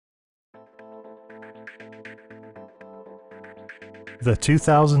The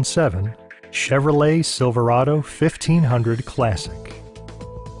 2007 Chevrolet Silverado 1500 Classic.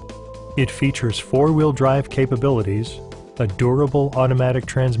 It features four-wheel drive capabilities, a durable automatic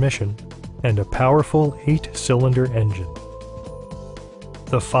transmission, and a powerful 8-cylinder engine.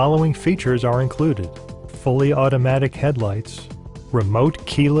 The following features are included: fully automatic headlights, remote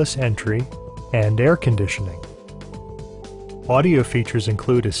keyless entry, and air conditioning. Audio features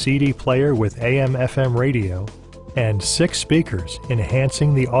include a CD player with AM/FM radio and 6 speakers,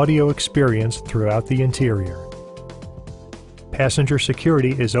 enhancing the audio experience throughout the interior. Passenger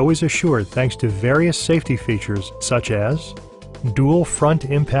security is always assured thanks to various safety features such as dual front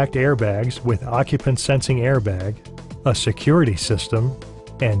impact airbags with occupant sensing airbag, a security system,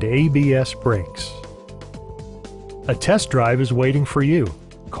 and ABS brakes. A test drive is waiting for you.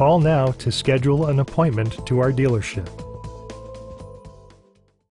 Call now to schedule an appointment to our dealership.